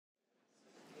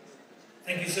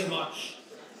Thank you so much.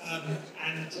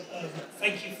 And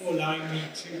thank you for allowing me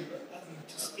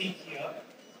to speak here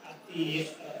at the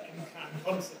Emkan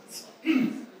conference.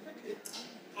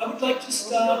 I would like to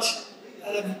start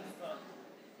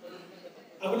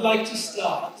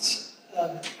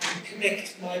and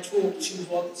connect my talk to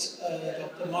what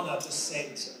Dr. Mona just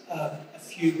said a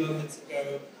few moments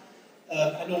ago,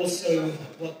 and also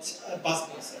what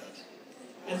Basma said.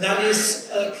 And that is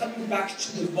coming back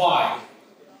to the why.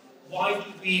 Why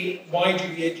do we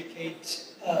educate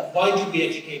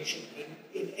children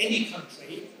in any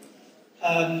country,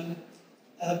 and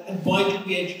why do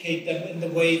we educate them in the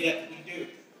way that we do?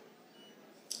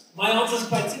 My answer is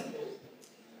quite simple,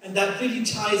 and that really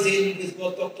ties in with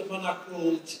what Dr. Mona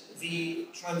called the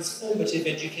transformative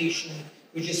education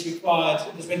which is required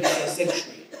in the 21st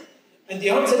century. And the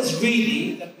answer is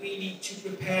really that we need to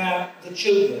prepare the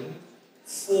children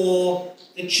for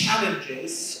the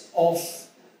challenges of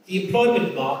the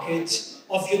employment market,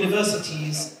 of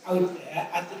universities out there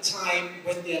at the time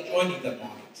when they are joining the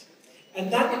market.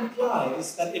 And that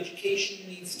implies that education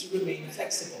needs to remain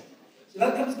flexible. So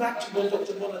that comes back to what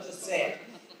Dr. Mona just said,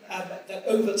 that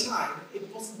over time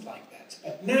it wasn't like that.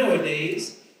 But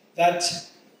nowadays, that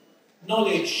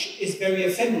knowledge is very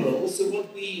ephemeral, so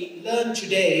what we learn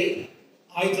today,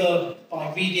 either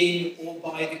by reading or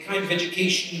by the kind of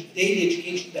education, daily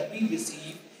education that we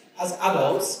receive as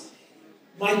adults,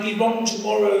 might be wrong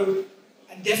tomorrow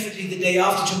and definitely the day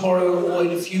after tomorrow or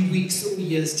in a few weeks or a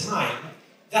year's time.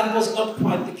 That was not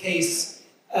quite the case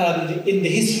in the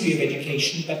history of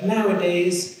education, but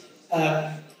nowadays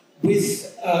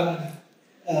with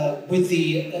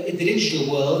in the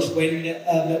digital world, when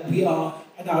we are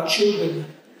and our children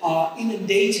are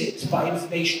inundated by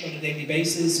information on a daily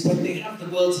basis, when they have the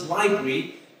world's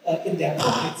library in their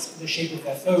pockets in the shape of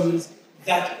their phones,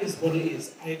 that is what it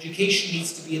is, and education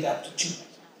needs to be adapted to that.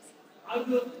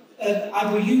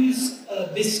 I will use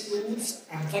Misk Schools,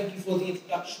 and thank you for the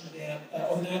introduction there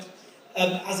on that,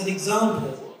 as an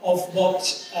example of what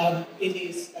it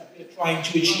is that we're trying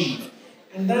to achieve.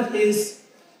 And that is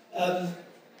an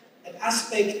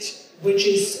aspect which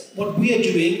is what we are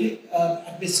doing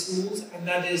at Misk Schools, and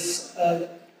that is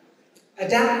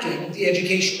adapting the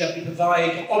education that we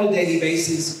provide on a daily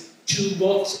basis to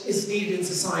what is needed in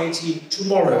society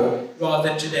tomorrow rather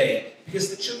than today. Because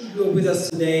the children who are with us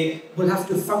today will have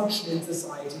to function in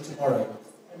society tomorrow.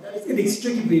 And that is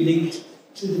inextricably linked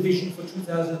to the vision for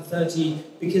 2030,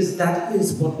 because that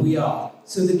is what we are.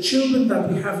 So the children that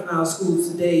we have in our schools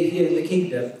today here in the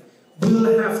Kingdom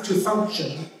will have to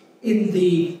function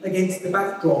against the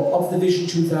backdrop of the Vision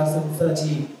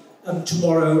 2030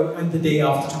 tomorrow and the day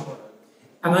after tomorrow.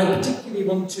 And I particularly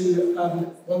want to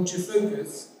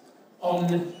focus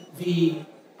on the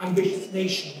ambitious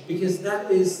nation, because that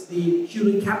is the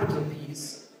human capital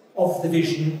piece of the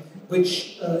vision,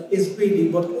 which is really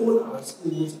what all our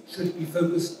schools should be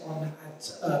focused on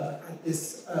at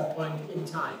this point in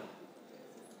time.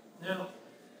 Now,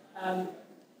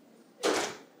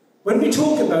 when we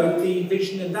talk about the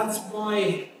vision, and that's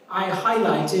why I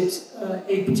highlighted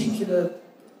a particular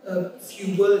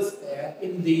few words there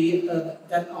in the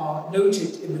that are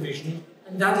noted in the vision,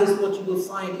 and that is what you will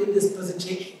find in this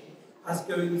presentation as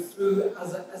going through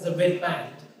as a red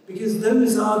band, because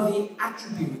those are the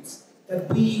attributes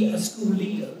that we as school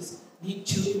leaders need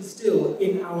to instill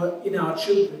in our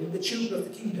children, in the children of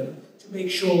the Kingdom, to make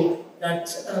sure that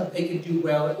they can do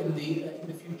well in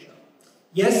the future.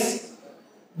 Yes,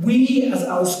 we as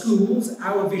our schools,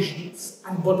 our visions,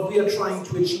 and what we are trying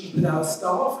to achieve with our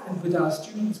staff and with our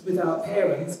students, with our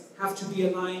parents, have to be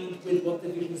aligned with what the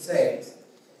vision says.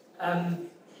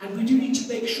 And we do need to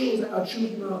make sure that our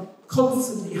children are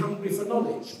constantly hungry for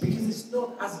knowledge, because it's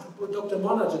not, as Dr.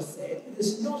 Mona just said, it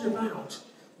is not about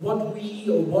what we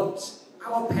or what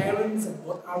our parents and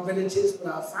what our relatives,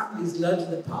 what our families learned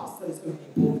in the past that is only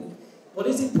important. What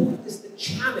is important is the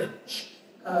challenge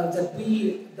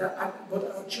what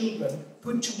our children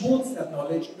put towards that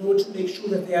knowledge in order to make sure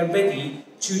that they are ready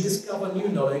to discover new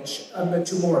knowledge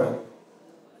tomorrow.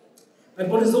 But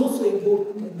what is also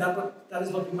important, and that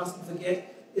is what we mustn't forget,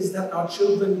 is that our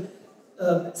children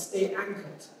stay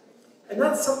anchored. And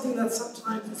that's something that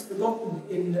sometimes is forgotten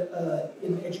in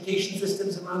education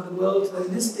systems around the world, that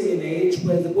in this day and age,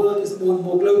 where the world is more and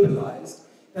more globalized,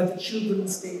 that the children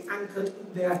stay anchored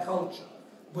in their culture,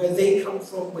 where they come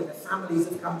from, where their families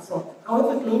have come from,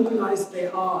 however globalized they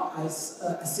are as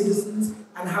citizens,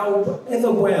 and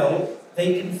however well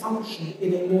they can function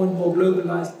in a more and more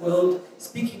globalized world,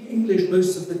 speaking English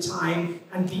most of the time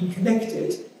and being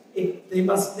connected. They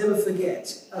must never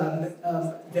forget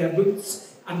their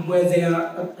roots and where they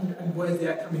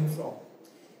are coming from.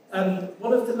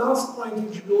 One of the last points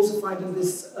which you will also find on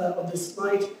this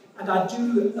slide, and I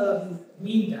do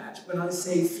mean that when I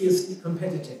say fiercely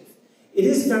competitive. It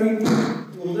is very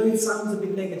important, although it sounds a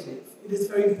bit negative, it is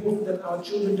very important that our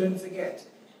children don't forget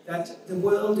that the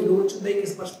world, in order to make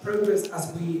as much progress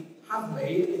as we have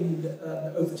made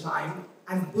over time,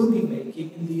 and will be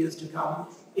making in the years to come,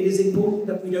 it is important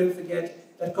that we don't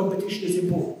forget that competition is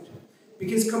important.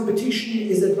 Because competition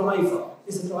is a driver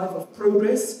of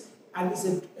progress, and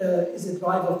is a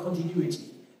driver of continuity.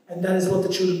 And that is what the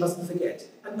children mustn't forget.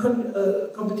 And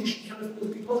competition can, of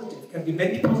course, be positive, can be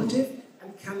meant positive,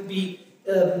 and can be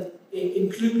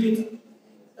included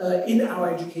in our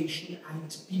education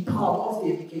and be part of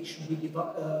the education we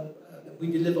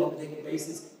deliver on a daily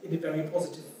basis in a very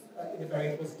positive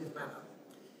manner.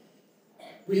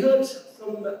 We heard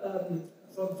from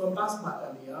Basma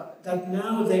earlier that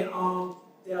now there are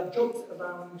jobs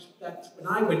around that when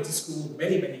I went to school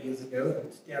many years ago,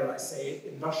 and dare I say it,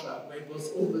 in Russia, where it was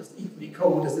almost equally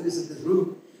cold as it is in this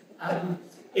room,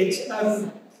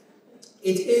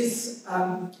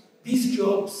 these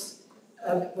jobs,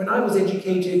 when I was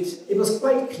educated, it was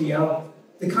quite clear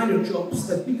the kind of jobs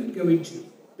that we could go into.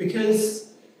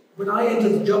 Because when I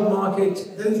entered the job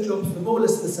market, those jobs were more or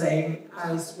less the same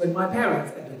as when my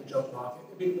parents entered the job market.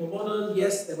 A bit more modern,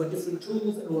 yes, there were different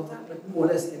tools and all that, but more or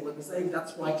less they were the same.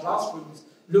 That's why classrooms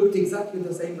looked exactly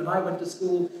the same when I went to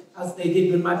school as they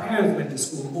did when my parents went to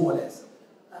school, more or less.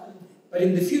 But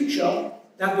in the future,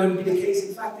 that won't be the case.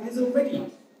 In fact, it is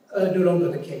already no longer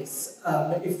the case.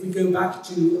 If we go back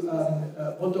to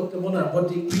what Dr. Mona, what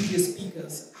the previous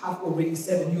speakers have already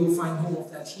said, and you'll find more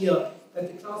of that here, that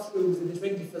the classrooms in the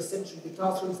 21st century, the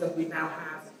classrooms that we now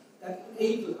have, that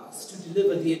enable us to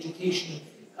deliver the education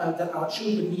that our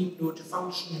children need in order to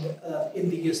function in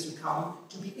the years to come,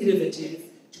 to be innovative,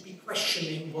 to be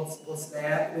questioning what's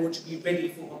there, in order to be ready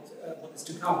for what is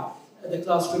to come. The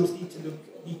classrooms need to look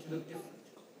different.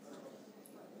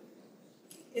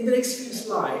 In the next few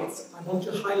slides, I want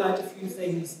to highlight a few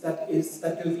things that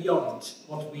go beyond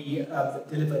what we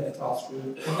deliver in the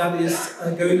classroom, and that is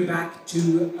going back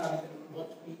to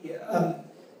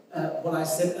what I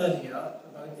said earlier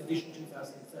about the Vision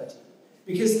 2030.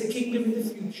 Because the kingdom in the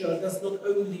future does not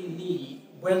only need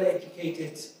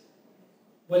well-educated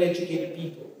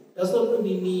people, does not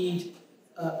only need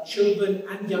children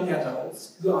and young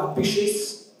adults who are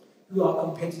ambitious, who are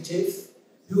competitive,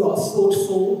 who are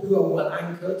thoughtful, who are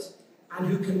well-anchored, and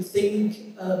who can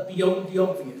think beyond the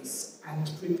obvious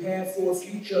and prepare for a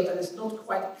future that is not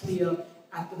quite clear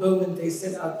at the moment they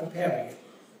set out preparing it.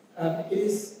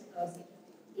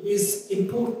 It is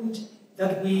important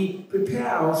that we prepare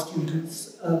our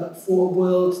students for a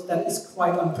world that is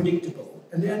quite unpredictable.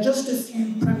 And there are just a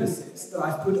few premises that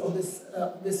I've put on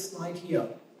this slide here.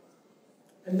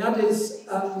 And that is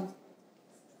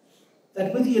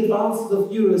that with the advances of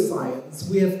neuroscience,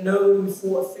 we have known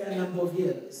for a fair number of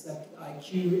years that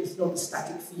IQ is not a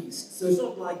static feast. So it's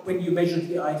not like when you measure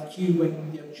the IQ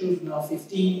when your children are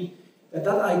 15, that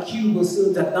IQ will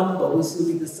still, that number will still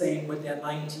be the same when they're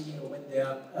 19 or when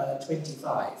they're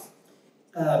 25.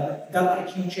 That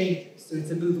IQ changes, so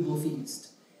it's a movable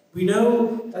feast. We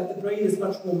know that the brain is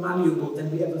much more malleable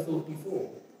than we ever thought before.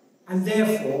 And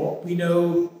therefore, we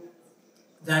know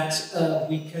that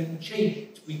we can change it.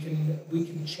 We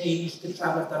can change the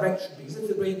travel of direction, because if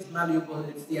the brain is malleable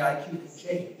and if the IQ can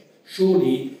change,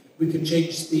 surely we can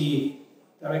change the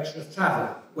direction of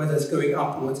travel, whether it's going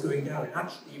up or it's going down. And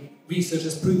actually, research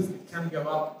has proved it can go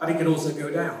up, but it can also go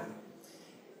down.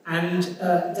 And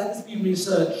that has been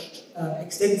researched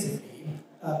extensively,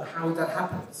 how that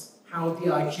happens, how the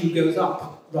IQ goes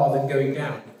up rather than going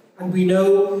down. And we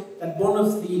know that one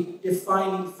of the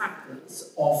defining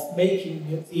factors of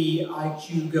making the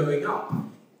IQ going up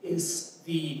is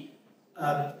the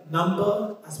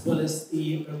number as well as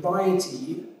the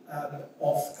variety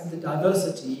and the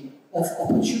diversity of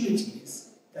opportunities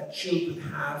that children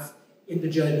have in the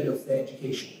journey of their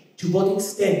education. To what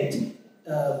extent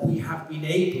we have been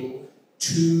able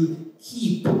to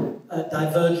keep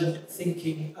divergent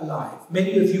thinking alive.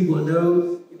 Many of you will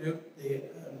know, the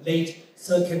late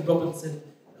Sir Ken Robinson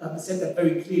said that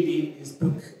very clearly in his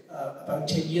book about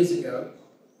 10 years ago,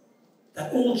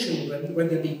 that all children, when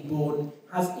they're being born,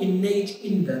 have innate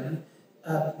in them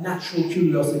natural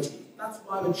curiosity. That's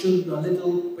why when children are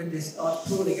little, when they start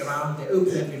crawling around, they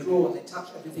open every drawer, they touch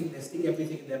everything, they stick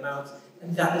everything in their mouths,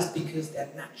 and that is because they're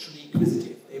naturally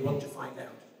inquisitive. They want to find out.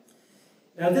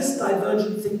 Now, this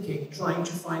divergent thinking, trying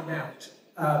to find out,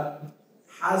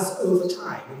 has over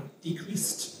time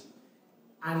decreased.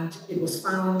 And it was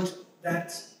found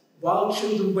that while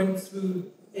children went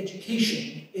through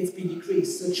education, it's been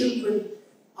decreased. So children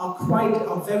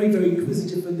are very, very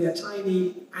inquisitive when they're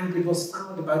tiny, and it was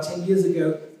found about 10 years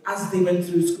ago, as they went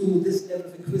through school, this level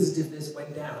of inquisitiveness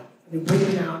went down. And it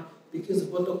went down because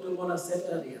of what Dr. Mona said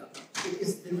earlier. It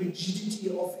is the rigidity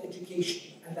of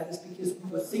education, and that is because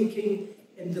we were thinking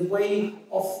in the way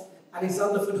of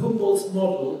Alexander von Humboldt's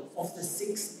model of the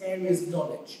 6 areas of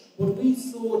knowledge. What we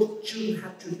thought children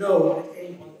had to know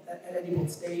at any one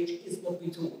stage is what we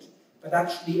taught. But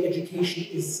actually, education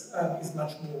is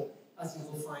much more, as you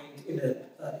will find in a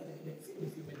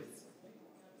few minutes.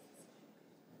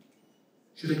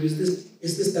 Should I use this?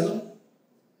 Is this better?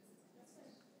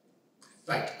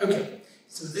 Right, okay.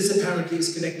 So this apparently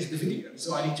is connected to the video,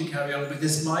 so I need to carry on with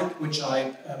this mic, which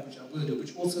I will do,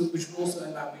 which will also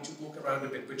allow me to walk around a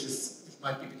bit, which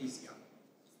might be a bit easier.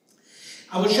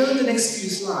 I will show in the next few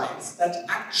slides that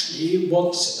actually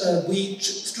what we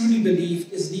truly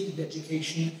believe is needed in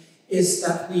education is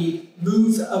that we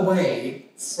move away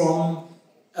from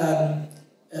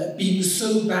being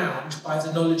so bound by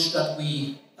the knowledge that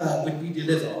we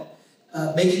deliver,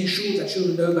 making sure that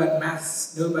children know about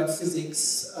maths, know about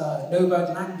physics, know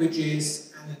about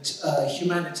languages and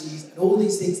humanities and all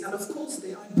these things, and of course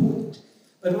they are important.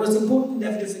 But what is important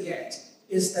never to forget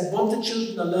is that what the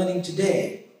children are learning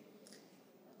today,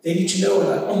 they need to know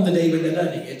that on the day when they're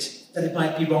learning it, that it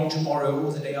might be wrong tomorrow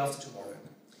or the day after tomorrow.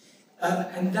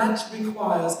 And that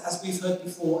requires, as we've heard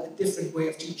before, a different way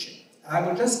of teaching. And I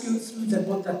will just go through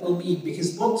what that will mean,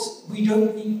 because what we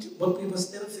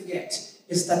must never forget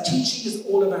is that teaching is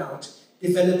all about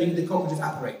developing the cognitive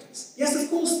apparatus. Yes, of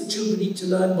course, the children need to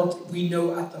learn what we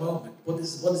know at the moment, what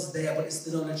is there, what is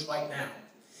the knowledge right now.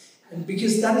 And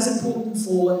because that is important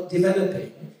for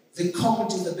developing the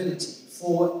cognitive ability,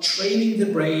 for training the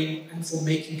brain and for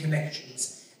making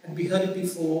connections. And we heard it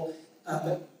before,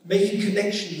 making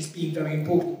connections being very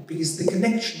important, because the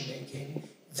connection making,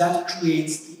 that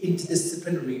creates the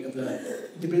interdisciplinary of learning,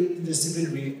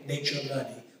 interdisciplinary nature of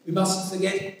learning. We mustn't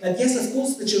forget that, yes, of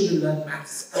course, the children learn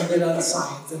maths, and they learn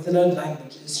science, and they learn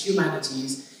languages,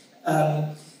 humanities,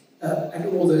 and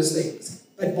all those things.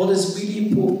 But what is really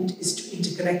important is to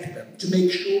interconnect them, to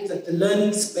make sure that the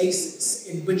learning spaces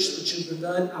in which the children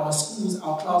learn, our schools,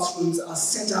 our classrooms, are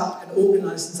set up and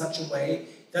organized in such a way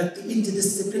that the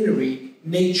interdisciplinary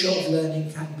nature of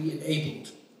learning can be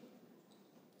enabled.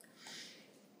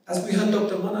 As we heard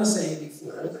Dr. Mona saying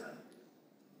before,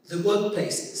 the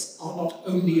workplaces are not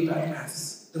only about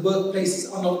maths. The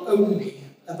workplaces are not only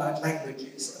about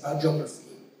languages, about geography.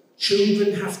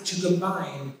 Children have to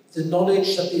combine the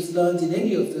knowledge that they've learned in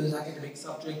any of those academic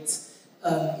subjects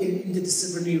in the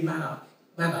disciplinary manner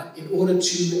in order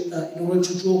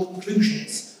to draw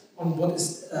conclusions on what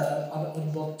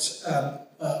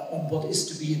is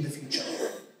to be in the future.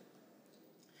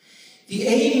 The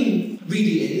aim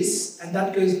really is, and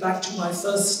that goes back to my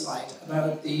first slide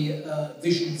about the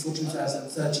vision for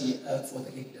 2030 for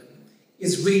the kingdom,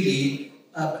 is really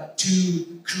to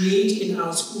create in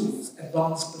our schools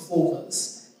advanced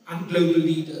performers and global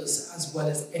leaders, as well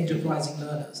as enterprising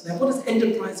learners. Now, what does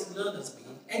enterprising learners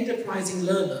mean? Enterprising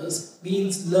learners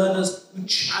means learners who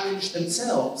challenge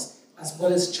themselves as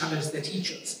well as challenge their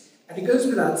teachers. And it goes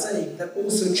without saying that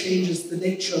also changes the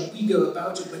nature we go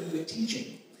about it when we're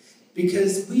teaching.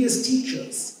 Because we as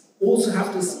teachers also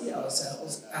have to see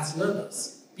ourselves as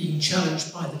learners, being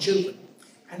challenged by the children.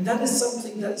 And that is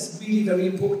something that is really very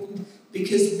important,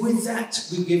 because with that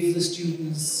we give the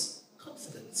students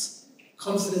confidence.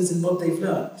 Confidence in what they've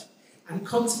learned. And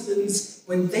confidence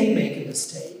when they make a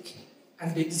mistake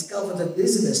and they discover that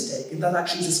there's a mistake, and that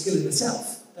actually is a skill in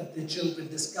itself, that the children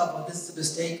discover this is a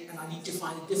mistake and I need to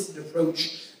find a different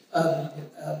approach on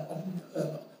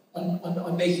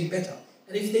making better.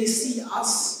 And if they see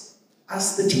us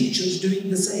as the teachers doing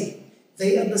the same,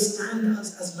 they understand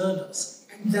us as learners.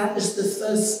 And that is the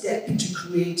first step to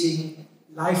creating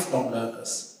lifelong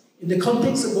learners. In the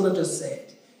context of what I just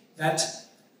said, that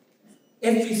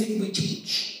everything we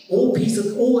teach,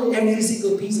 every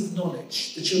single piece of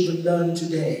knowledge the children learn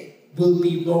today will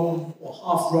be wrong or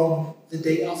half wrong the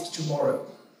day after tomorrow.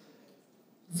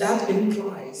 That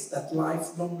implies that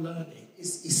lifelong learning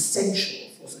is essential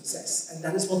for success, and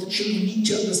that is what the children need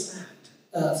to understand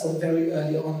from very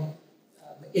early on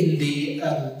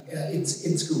in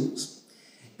schools.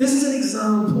 This is an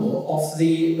example of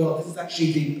this is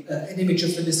actually an image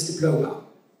of the NIST diploma,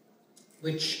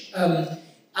 which,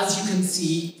 as you can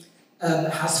see,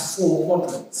 has 4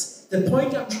 quadrants. The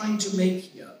point I'm trying to make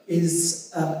here is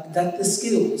that the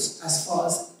skills, as far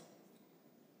as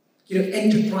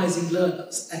enterprising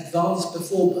learners, advanced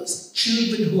performers,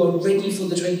 children who are ready for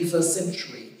the 21st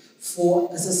century,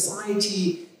 for a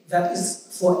society that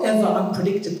is forever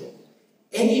unpredictable.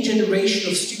 Any generation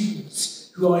of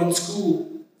students who are in school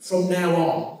from now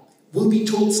on will be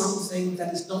taught something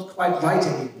that is not quite right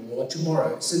anymore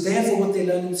tomorrow. So therefore what they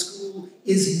learn in school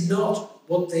is not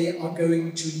what they are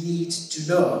going to need to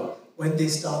know when they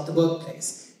start the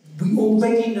workplace. We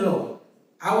already know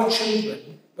our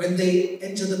children, when they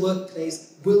enter the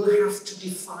workplace, will have to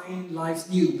define life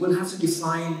new, will have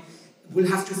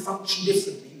to function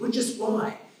differently, which is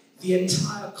why the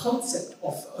entire concept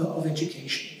of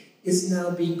education is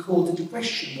now being called into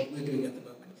question, what we're doing at the moment.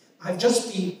 I've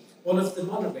just been one of the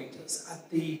moderators at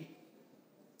the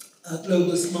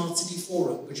Global Smart City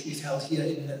Forum, which we've held here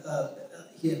in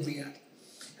Riyadh.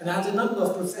 And I had a number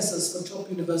of professors from top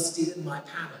universities in my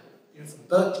panel, from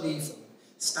Berkeley, from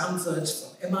Stanford,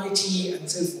 from MIT, and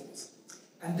so forth.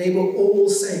 And they were all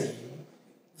saying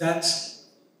that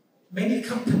many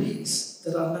companies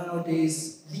that are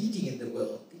nowadays leading in the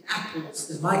world, the Apples,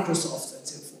 the Microsofts, and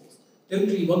so forth, don't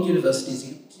really want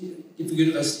university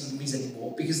degrees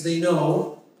anymore because they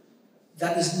know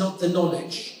that is not the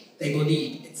knowledge they will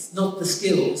need. It's not the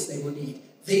skills they will need.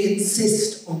 They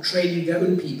insist on training their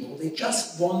own people. They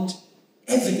just want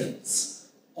evidence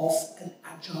of an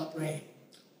agile brain,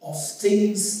 of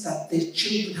things that the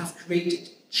children have created,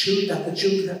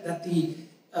 that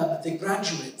the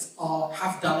graduates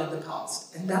have done in the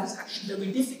past. And that's actually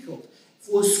very difficult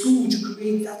for a school to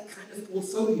create that kind of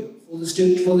portfolio for the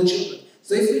students, for the children.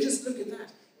 So if we just look at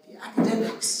that, the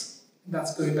academics, and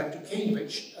that's going back to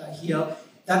Cambridge here,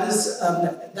 that is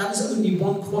only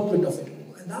one quadrant of it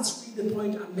all. And that's really the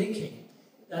point I'm making,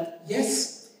 that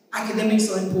yes, academics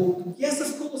are important. Yes,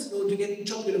 of course, in order to get in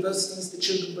top universities, the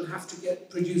children will have to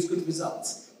produce good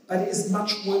results. But it is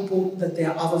much more important that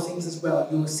there are other things as well.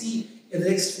 You will see in the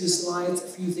next few slides a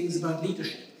few things about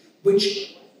leadership,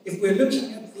 which, if we're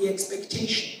looking at the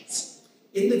expectations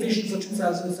in the vision for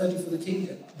 2030 for the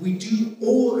kingdom,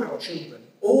 all our children,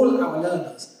 all our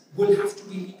learners will have to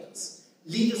be leaders.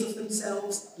 Leaders of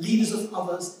themselves, leaders of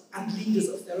others, and leaders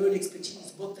of their own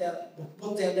expertise, what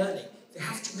they're learning. They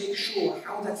have to make sure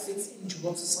how that fits into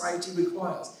what society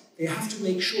requires. They have to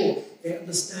make sure they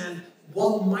understand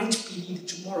what might be needed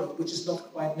tomorrow, which is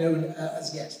not quite known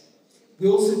as yet. We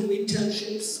also do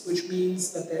internships, which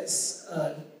means that there's,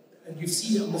 and you've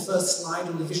seen it on the first slide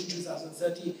on the Vision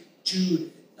 2030,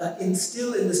 to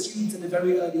instill in the students at a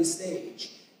very early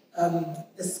stage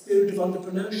a spirit of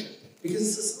entrepreneurship.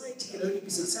 Because society can only be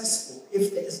successful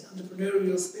if there is an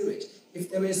entrepreneurial spirit,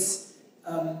 if there is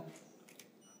a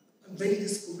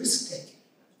readiness for risk-taking,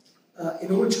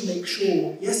 in order to make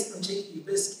sure, yes, I'm taking a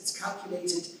risk, it's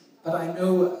calculated, but I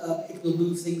know it will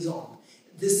move things on.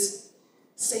 This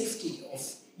safety of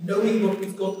knowing what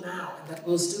we've got now, and that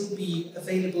will still be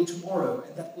available tomorrow,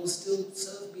 and that will still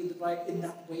serve me in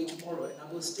that way tomorrow, and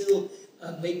I will still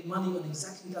make money on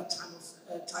exactly that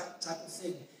type of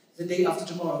thing the day after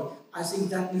tomorrow. I think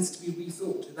that needs to be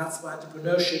rethought, and that's why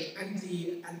entrepreneurship and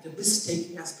the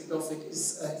risk-taking aspect of it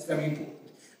is very important.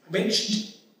 I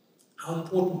mentioned how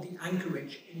important the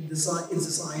anchorage in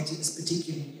society is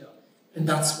particularly here, and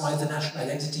that's why the national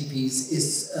identity piece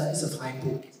is of high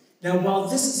importance. Now, while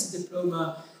this is a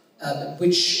diploma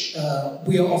which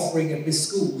we are offering at Misk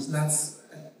Schools, and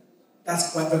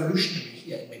that's quite revolutionary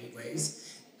here in many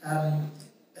ways,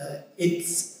 it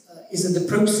is in the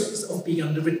process of being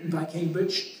underwritten by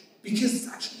Cambridge because it's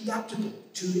actually adaptable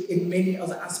in many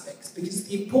other aspects. Because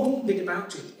the important bit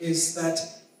about it is that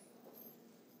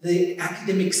the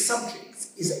academic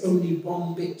subjects is only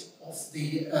one bit of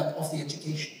the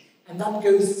education. And that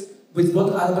goes with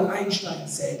what Albert Einstein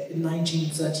said in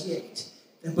 1938,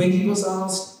 that when he was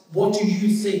asked, what do you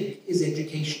think is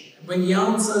education? And when he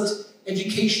answered,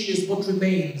 education is what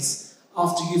remains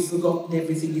after you've forgotten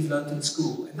everything you've learned in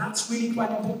school. And that's really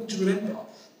quite important to remember,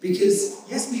 because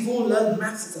yes, we've all learned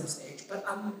maths at some stage, but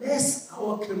unless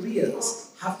our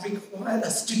careers have required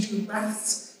us to do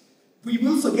maths, we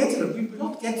will forget it. We will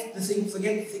not forget the things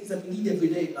that we need every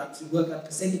day, like to work out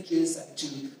percentages and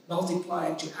to multiply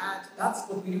and to add. That's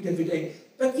what we need every day.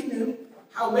 But you know,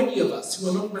 how many of us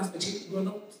who are not mathematicians,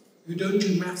 who don't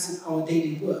do maths in our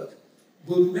daily work,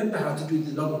 will remember how to do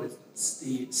the logarithms,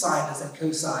 the sinus and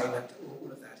cosine and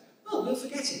all of that? Well, we'll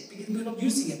forget it because we're not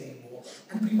using it anymore.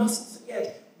 And we mustn't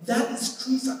forget that is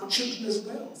true for our children as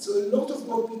well. So a lot of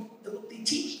what they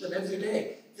teach them every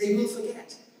day, they will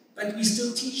forget. But we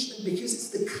still teach them because it's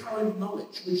the current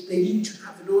knowledge which they need to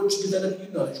have in order to develop new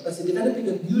knowledge. But the developing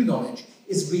of new knowledge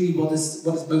is really what is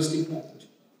most important.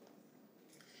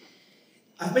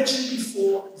 I've mentioned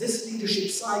before, this leadership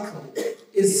cycle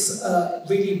is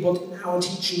really what in our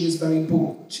teaching is very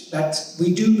important. That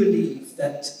we do believe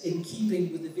that in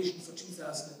keeping with the vision for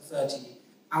 2030,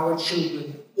 our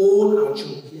children, all our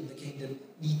children here in the kingdom,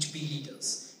 need to be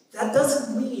leaders. That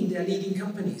doesn't mean they're leading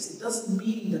companies. It doesn't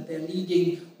mean that they're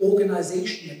leading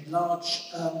organizations and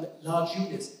large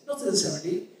units. Not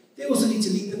necessarily. They also need to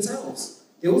lead themselves.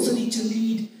 They also need to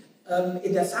lead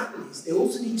in their families. They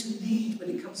also need to lead when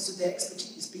it comes to their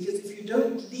expertise. Because if you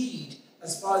don't lead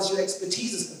as far as your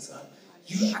expertise is concerned,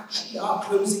 you actually are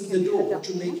closing the door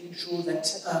to making sure that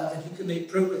that you can make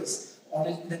progress on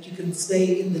it, and that you can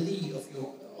stay in the lead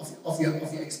of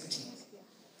your expertise.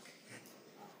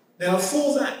 Now,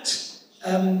 for that,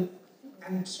 and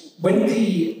when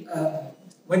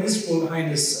His Royal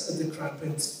Highness the Crown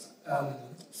Prince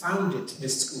founded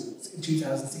Misk Schools in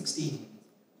 2016,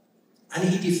 and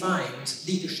he defined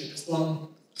leadership as one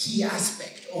key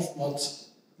aspect of what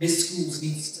Misk Schools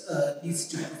needs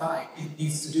to provide, it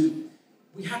needs to do.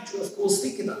 We had to, of course,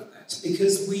 think about that,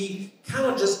 because we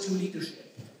cannot just do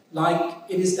leadership like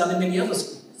it is done in many other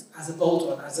schools, as a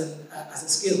bolt-on, as a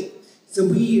skill. So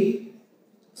we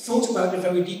thought about it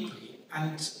very deeply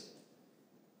and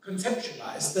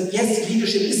conceptualized that, yes,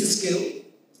 leadership is a skill.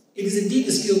 It is indeed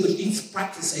a skill which needs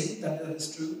practicing, that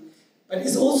is true, but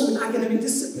it's also an academic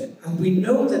discipline. And we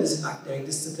know that it's an academic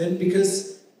discipline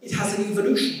because it has an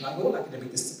evolution, like all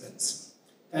academic disciplines.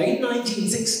 Now, in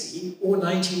 1960 or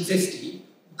 1950,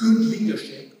 good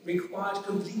leadership required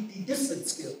completely different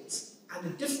skills and a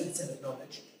different set of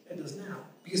knowledge than it does now.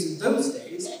 Because in those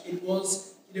days, it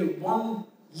was, one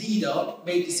leader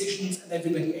made decisions and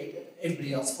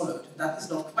everybody else followed. And that is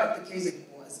not quite the case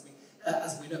anymore,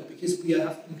 as we know, because we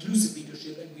have inclusive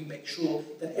leadership and we make sure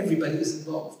that everybody is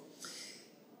involved.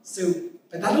 So,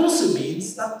 but that also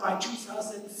means that by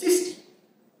 2050,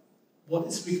 what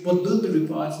will be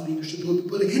required for leadership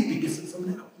will again be different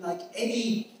from now. Like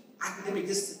any academic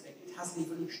discipline, it has an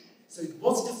evolution. So it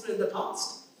was different in the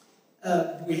past.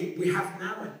 We have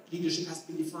now, and leadership has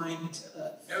been defined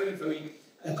very, very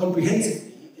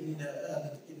comprehensively in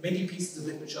many pieces of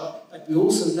literature, but we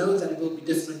also know that it will be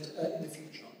different in the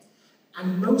future.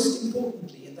 And most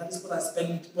importantly, and that is what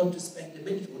I want to spend a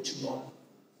minute or two on,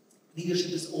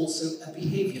 leadership is also a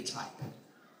behavior type.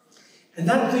 And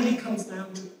that really comes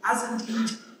down to, as indeed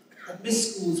at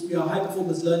Misk Schools, we are a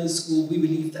high-performance learning school, we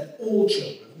believe that all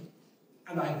children,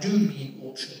 and I do mean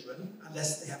all children,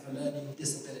 unless they have a learning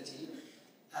disability,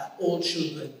 all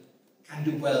children can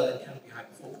do well and can be high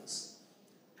performers.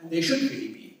 And they should really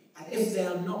be. And if they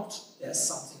are not, there's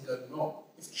something going wrong.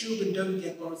 If children don't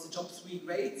get one of the top 3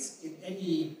 grades in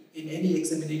any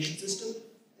examination system,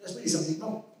 there's really something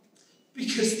wrong.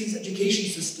 Because these education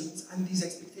systems and these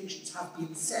expectations have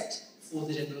been set for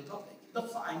the general public,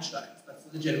 not for Einstein, but for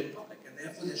the general public, and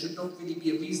therefore there should not really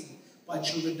be a reason why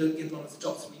children don't get one of the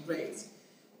top 3 grades.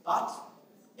 But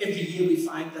every year we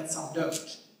find that some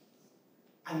don't.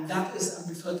 And that is, and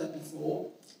we've heard that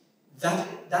before,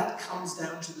 that comes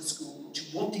down to the school, to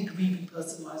what degree we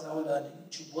personalize our learning,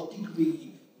 to what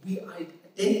degree we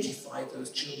identify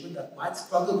those children that might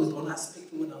struggle with one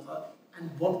aspect or another, and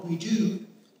what we do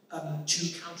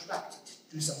to counteract it,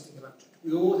 do something about it.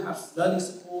 We all have learning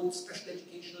support, special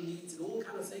educational needs, and all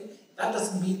kind of thing. That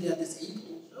doesn't mean they're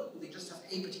disabled. No, they just have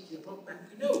a particular problem. And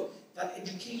we know that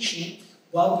education,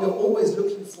 while we're always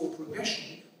looking for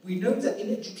progression, we know that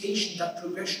in education that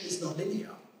progression is not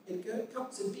linear. It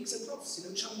comes in peaks and troughs.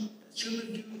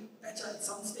 Children do better at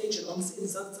some stage and in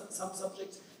some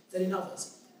subjects than in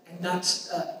others, and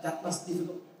that must be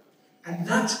developed. And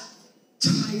that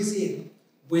ties in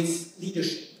with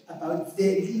leadership, about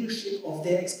their leadership of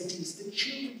their expertise. The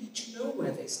children need to know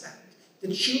where they stand.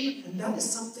 The children, and that is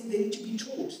something they need to be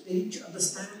taught. They need to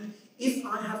understand, if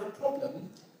I have a problem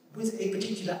with a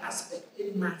particular aspect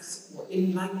in maths or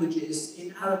in languages,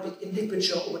 in Arabic, in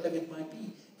literature, or whatever it might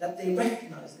be, that they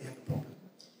recognize they have a problem.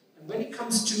 And when it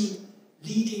comes to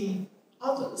leading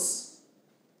others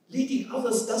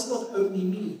does not only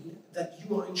mean that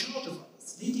you are in charge of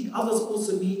others. Leading others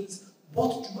also means,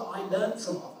 what do I learn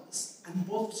from others? And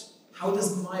how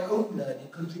does my own learning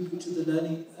contribute to the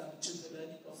learning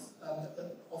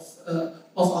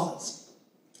of others?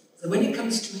 So when it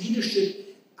comes to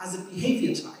leadership as a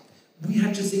behavior type, we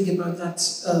had to think about that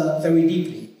very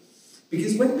deeply.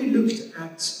 Because when we looked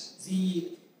at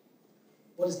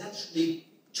what is naturally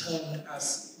termed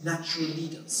as natural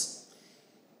leaders,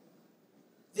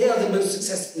 they are the most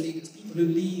successful leaders, people who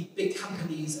lead big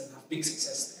companies and have big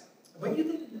success there. And when you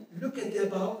then look at their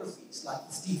biographies, like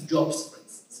Steve Jobs, for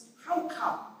instance, how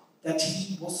come that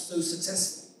he was so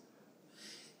successful?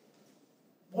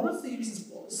 One of the reasons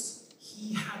was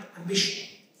he had ambition.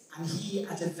 And he,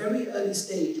 at a very early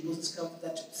stage, it was discovered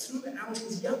that throughout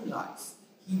his young life,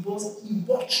 he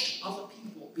watched other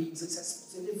people being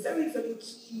successful. So a very, very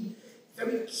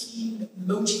keen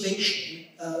motivation,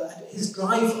 and his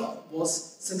driver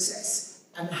was success.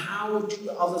 And how do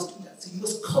others do that? So he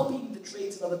was copying the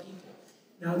traits of other people.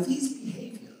 Now these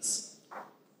behaviors,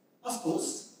 of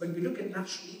course, when we look at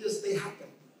natural leaders, they happen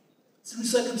through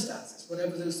circumstances,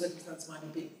 whatever those circumstances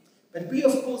might be. But we,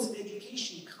 of course, in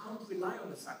education can't rely on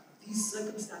the fact that these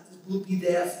circumstances will be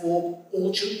there for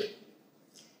all children.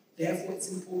 Therefore,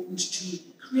 it's important to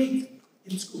create them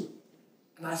in school.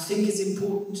 And I think it's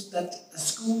important that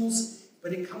schools,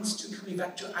 when it comes to coming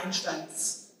back to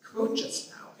Einstein's quote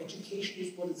just now, education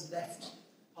is what is left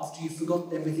after you've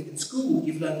forgotten everything in school,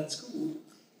 you've learned in school.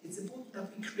 It's important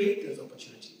that we create those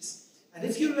opportunities. And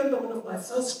if you remember one of my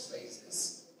first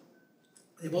phrases,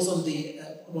 it was on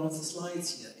one of the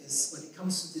slides here, is when it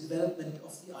comes to the development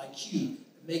of the IQ,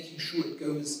 making sure it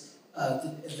goes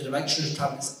in the direction of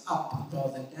travel is up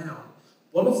rather than down.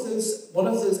 One of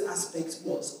those aspects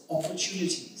was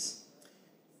opportunities.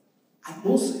 And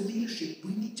also in leadership,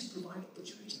 we need to provide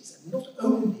opportunities, and not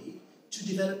only to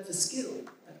develop the skill,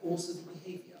 but also the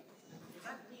behavior. For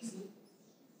that reason,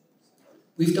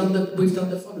 we've done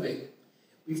the following.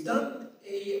 We've done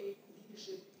a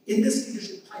leadership, in this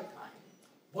leadership pipeline,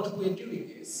 what we're doing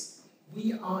is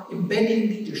we are embedding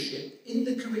leadership in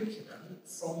the curriculum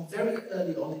from very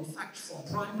early on, in fact from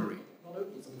primary, not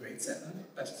only from grade 7,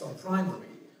 but from primary,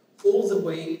 all the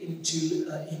way into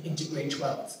grade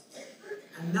 12.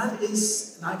 And that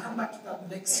is, and I'll come back to that in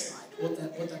the next slide, what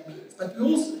that means. But we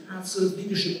also have sort of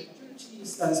leadership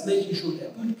opportunities, that is making sure there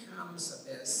are boot camps, that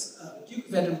there's Duke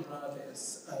of Edinburgh,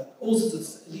 there's all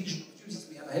sorts of leadership opportunities.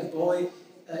 We have a head boy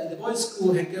in the boys'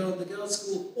 school, head girl in the girls'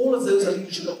 school. All of those are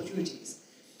leadership opportunities.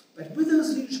 But with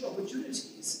those leadership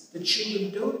opportunities, the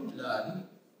children don't learn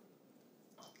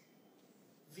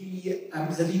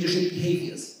the leadership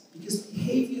behaviors, because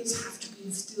behaviors have to be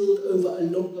instilled over a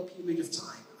longer period of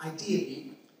time,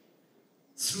 ideally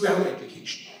throughout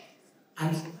education.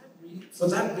 And for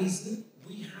that reason,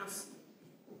 we have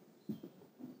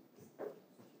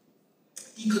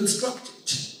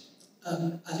deconstructed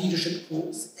a leadership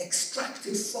course,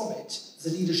 extracted from it the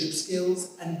leadership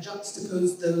skills, and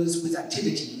juxtapose those with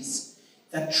activities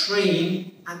that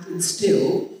train and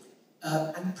instill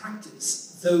and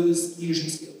practice those leadership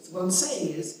skills. What I'm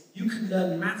saying is, you can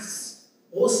learn maths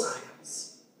or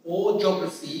science or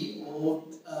geography or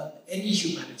any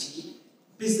humanity,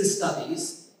 business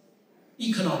studies,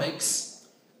 economics,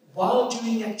 while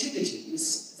doing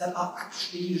activities that are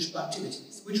actually leadership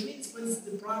activities. Which means, for instance,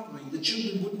 in primary, the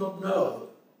children would not know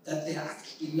that they are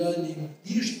actually learning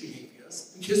leadership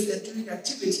behaviors because they're doing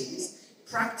activities,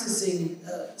 practicing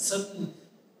certain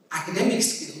academic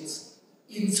skills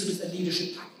in sort of a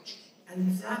leadership package.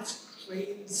 And that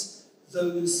trains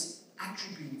those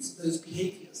attributes, those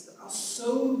behaviors that are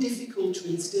so difficult to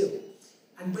instill.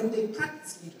 And when they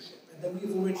practice leadership, and then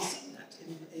we've already seen that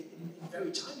in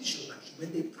very tiny children actually,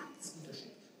 when they practice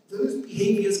leadership, those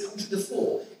behaviors come to the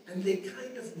fore, and they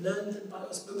kind of learn them by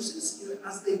osmosis,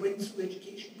 as they went through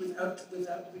education without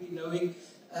really knowing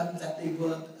that they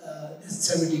weren't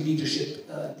necessarily leadership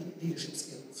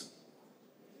skills.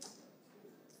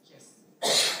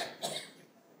 Yes.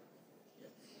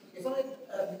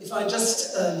 If I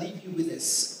just leave you with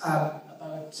this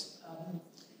about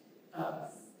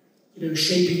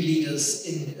shaping leaders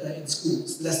in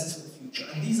schools, lessons for the future,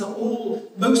 and these are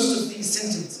all, most of these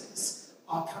sentences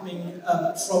are coming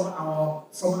from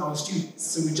our students.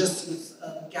 So we just sort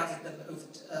of gathered them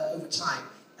over time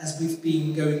as we've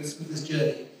been going through this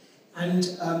journey. And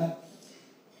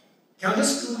can I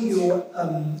just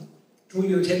draw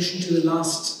your attention to the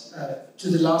last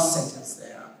sentence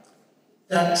there,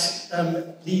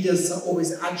 that leaders are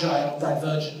always agile,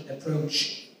 divergent in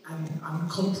approach, and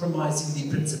uncompromisingly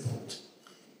principled.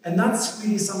 And that's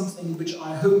really something which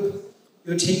I hope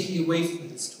you're taking away from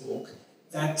this talk,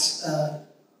 that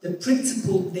the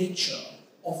principled nature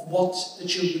of what the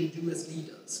children do as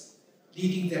leaders,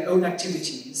 leading their own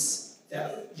activities,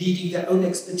 leading their own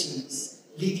expertise,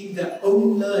 leading their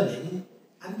own learning,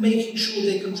 and making sure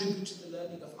they contribute to the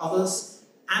learning of others,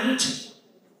 and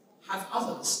have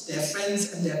others, their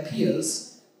friends and their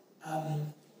peers,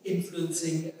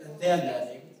 influencing their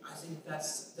learning. I think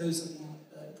those are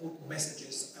the important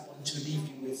messages I want to leave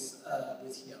you with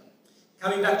here.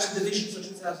 Coming back to the vision for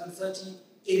 2030,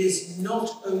 it is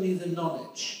not only the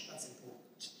knowledge that's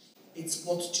important, it's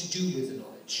what to do with the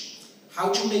knowledge.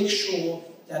 How to make sure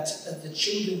that the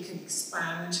children can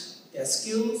expand their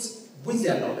skills with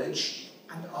their knowledge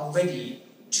and are ready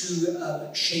to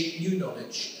shape new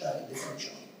knowledge in the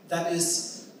future. That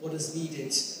is what is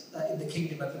needed in the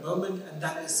kingdom at the moment, and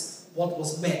that is what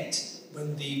was meant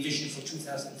when the vision for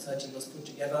 2030 was put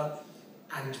together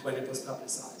and when it was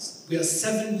publicized. We are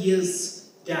 7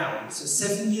 years down. So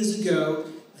 7 years ago,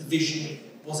 the vision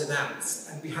was announced,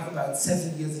 and we have about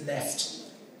 7 years left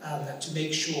to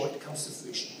make sure it comes to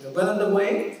fruition. We're well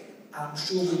underway, and I'm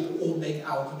sure we will all make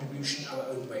our contribution our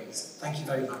own ways. Thank you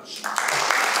very much.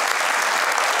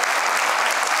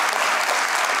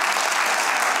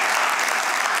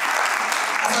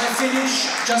 As I finish,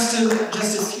 just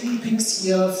a few pics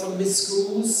here from Misk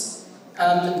Schools.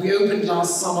 We opened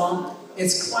last summer.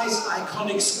 It's quite an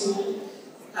iconic school.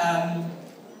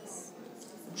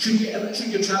 Should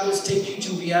your travels take you to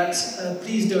Riyadh,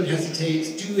 please don't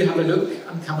hesitate. Do have a look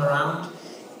and come around.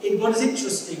 What is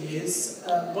interesting is,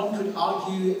 one could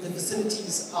argue the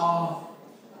facilities are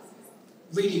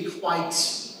really quite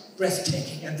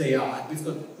breathtaking, and they are. We've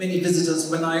got many visitors.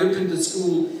 When I opened the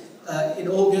school in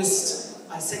August,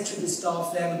 I said to the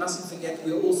staff there, we mustn't forget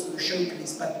we're also a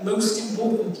showpiece, but most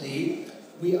importantly,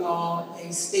 we are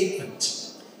a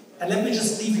statement. And let me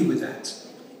just leave you with that.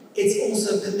 It's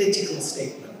also a political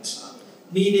statement,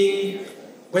 meaning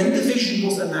when the vision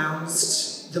was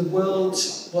announced, the world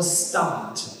was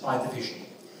stunned by the vision.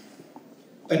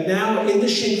 But now, in the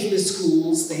shape of the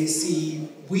schools, they see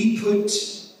we put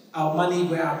our money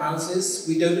where our mouth is.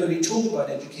 We don't only talk about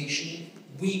education,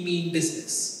 we mean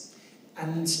business.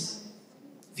 And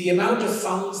the amount of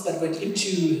funds that went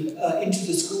into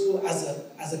the school as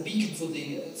a beacon for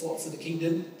the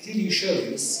kingdom clearly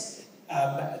shows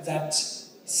that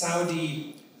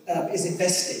Saudi is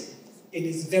investing in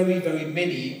its very, very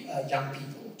many young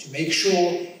people to make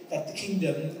sure that the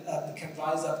kingdom can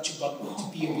rise up to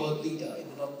be a world leader in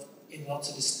the not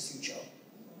so distant future.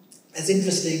 It's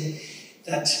interesting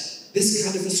that this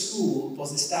kind of a school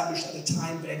was established at a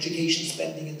time when education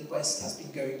spending in the West has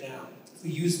been going down. If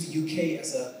we use the UK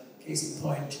as a case in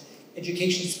point,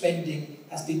 education spending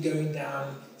has been going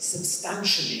down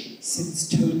substantially since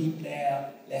Tony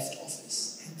Blair left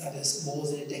office. And that is more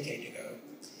than a decade ago.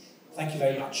 Thank you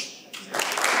very much.